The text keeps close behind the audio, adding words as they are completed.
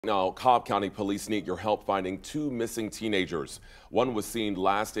Now, Cobb County police need your help finding two missing teenagers. One was seen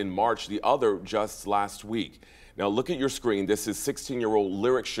last in March, the other just last week. Now, look at your screen. This is 16-year-old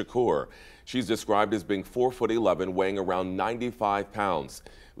Lyric Shakur. She's described as being 4'11", weighing around 95 pounds.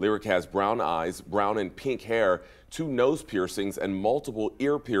 Lyric has brown eyes, brown and pink hair, two nose piercings, and multiple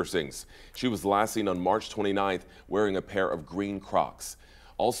ear piercings. She was last seen on March 29th wearing a pair of green Crocs.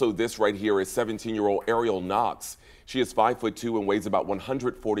 Also, this right here is 17-year-old Ariel Knox. She is 5'2" and weighs about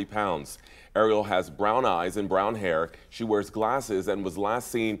 140 pounds. Ariel has brown eyes and brown hair. She wears glasses and was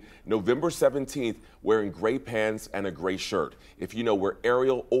last seen November 17th wearing gray pants and a gray shirt. If you know where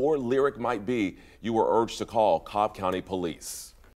Ariel or Lyric might be, you are urged to call Cobb County Police.